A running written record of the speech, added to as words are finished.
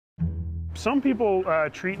Some people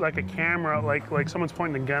treat like a camera like someone's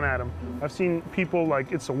pointing a gun at them. I've seen people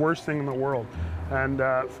like it's the worst thing in the world, and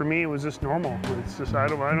for me it was just normal. It's just I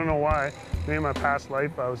don't know why. Maybe in my past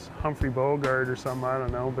life I was Humphrey Bogart or something. I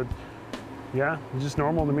don't know, but yeah, it's just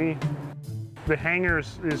normal to me. The hangar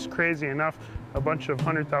is crazy enough. A bunch of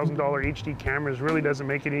 $100,000 HD cameras really doesn't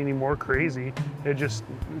make it any more crazy. It just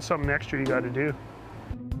something extra you got to do.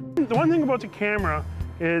 The one thing about the camera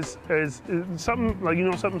is something like, you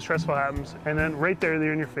know, something stressful happens, and then right there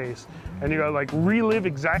they're in your face, and you gotta like relive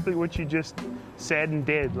exactly what you just said and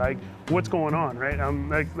did, like what's going on, right?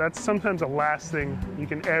 Like that's sometimes the last thing you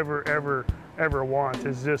can ever want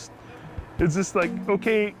is just. It's just like,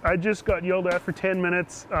 okay, I just got yelled at for 10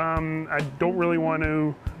 minutes. I don't really want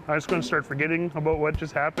to, I'm just going to start forgetting about what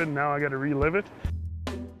just happened. Now I got to relive it.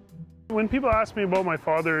 When people ask me about my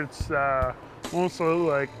father, it's mostly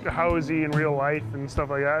like, how is he in real life and stuff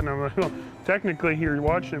like that. And I'm like, well, technically here, you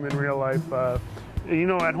watch him in real life. You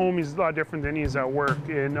know, at home he's a lot different than he is at work.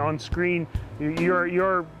 And on screen,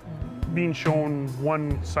 you're being shown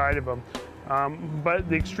one side of him. But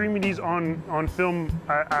the extremities on film,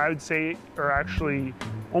 I would say, are actually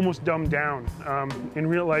almost dumbed down. In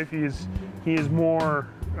real life, he is more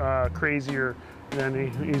crazier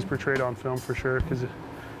than he's portrayed on film for sure, because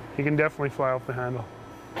he can definitely fly off the handle.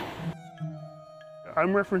 I'm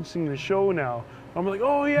referencing the show now. I'm like,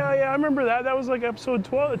 oh yeah, I remember that. That was like episode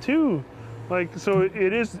 2. Like, so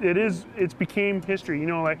it's became history. You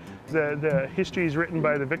know, like the history is written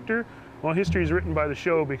by the victor. Well, history is written by the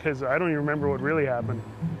show because I don't even remember what really happened.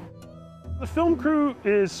 The film crew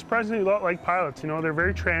is surprisingly a lot like pilots. You know, they're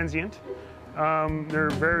very transient.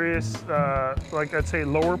 They're various, like I'd say,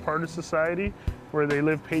 lower part of society where they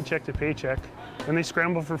live paycheck to paycheck, and they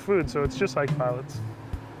scramble for food. So it's just like pilots.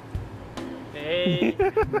 Hey.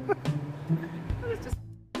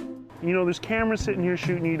 You know, there's cameras sitting here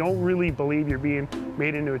shooting. You don't really believe you're being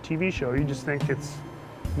made into a TV show. You just think it's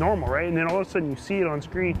normal, right? And then all of a sudden you see it on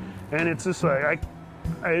screen, and it's just like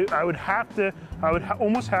I would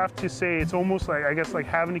almost have to say it's almost like, I guess, like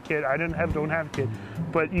having a kid. I don't have a kid,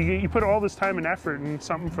 but you put all this time and effort in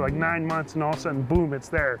something for like 9 months, and all of a sudden, boom, it's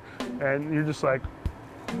there, and you're just like,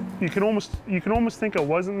 you can almost think it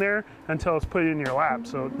wasn't there until it's put in your lap.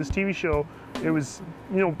 So this TV show, it was,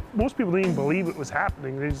 you know, most people didn't even believe it was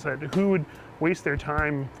happening. They just said, who would waste their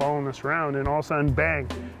time following this around? And all of a sudden, bang,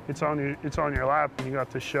 it's on your lap, and you got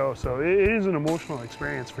this show. So it is an emotional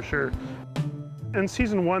experience for sure. In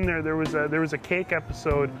season 1, there was a cake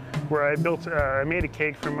episode where I made a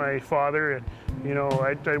cake for my father, and you know,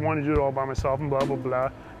 I wanted to do it all by myself and blah blah blah.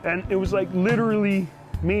 And it was like literally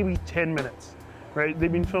maybe 10 minutes. Right?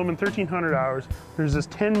 They've been filming 1,300 hours. There's this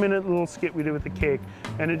 10-minute little skit we did with the cake,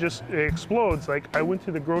 and it explodes. Like, I went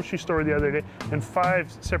to the grocery store the other day, and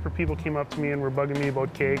 5 separate people came up to me and were bugging me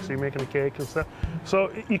about cakes. Are you making a cake and stuff? So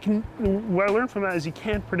what I learned from that is you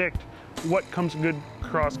can't predict what comes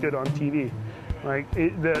across good on TV. Like,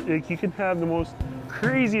 you can have the most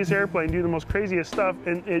craziest airplane, do the most craziest stuff,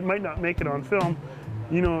 and it might not make it on film.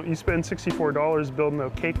 You know, you spend $64 building a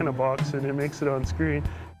cake in a box, and it makes it on screen.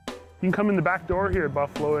 You can come in the back door here at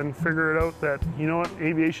Buffalo and figure it out that, you know what,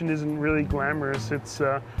 aviation isn't really glamorous.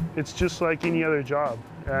 It's just like any other job,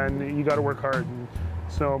 and you got to work hard. And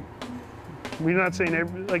so we're not saying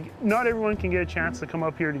not everyone can get a chance to come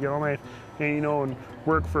up here to get on life and, you know, and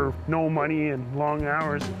work for no money and long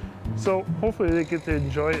hours. So hopefully they get to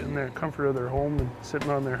enjoy it in the comfort of their home and sitting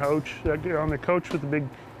on their couch with a big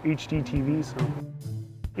HD TV. So.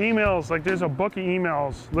 Emails, like there's a book of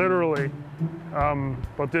emails, literally,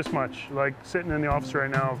 about this much, like sitting in the office right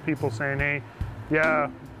now of people saying, hey, yeah,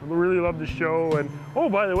 I really love the show, and oh,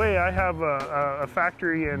 by the way, I have a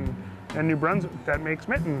factory in New Brunswick that makes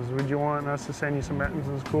mittens. Would you want us to send you some mittens?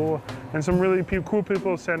 It's cool. And some really cool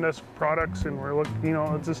people send us products, and we're looking, you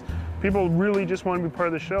know, it's just, people really just want to be part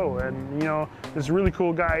of the show. And, you know, this really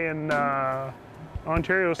cool guy in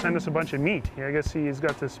Ontario sent us a bunch of meat. I guess he's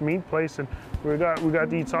got this meat place, and we got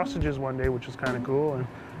to eat sausages one day, which was kind of cool.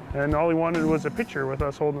 And all he wanted was a picture with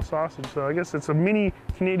us holding a sausage. So I guess it's a mini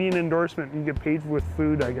Canadian endorsement. You get paid with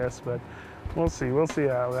food, I guess, but we'll see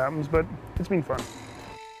how it happens. But it's been fun.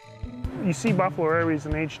 You see Buffalo Airways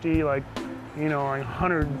in HD, like, you know, like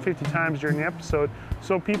 150 times during the episode.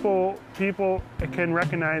 So people can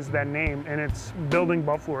recognize that name, and it's building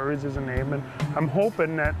Buffalo Airways as a name. And I'm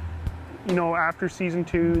hoping that, you know, after season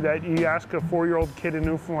 2, that you ask a 4-year-old kid in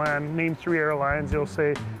Newfoundland, name 3 airlines, they'll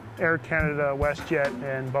say Air Canada, WestJet,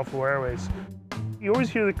 and Buffalo Airways. You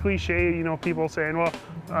always hear the cliche, you know, people saying, well,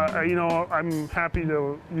 you know, I'm happy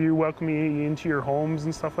to you welcome me into your homes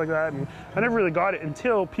and stuff like that. And I never really got it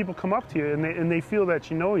until people come up to you and they feel that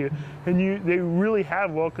you know you, and they really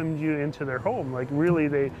have welcomed you into their home. Like really,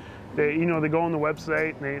 they you know, they go on the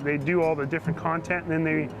website and they do all the different content, and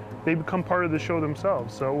then they become part of the show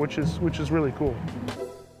themselves. So which is really cool.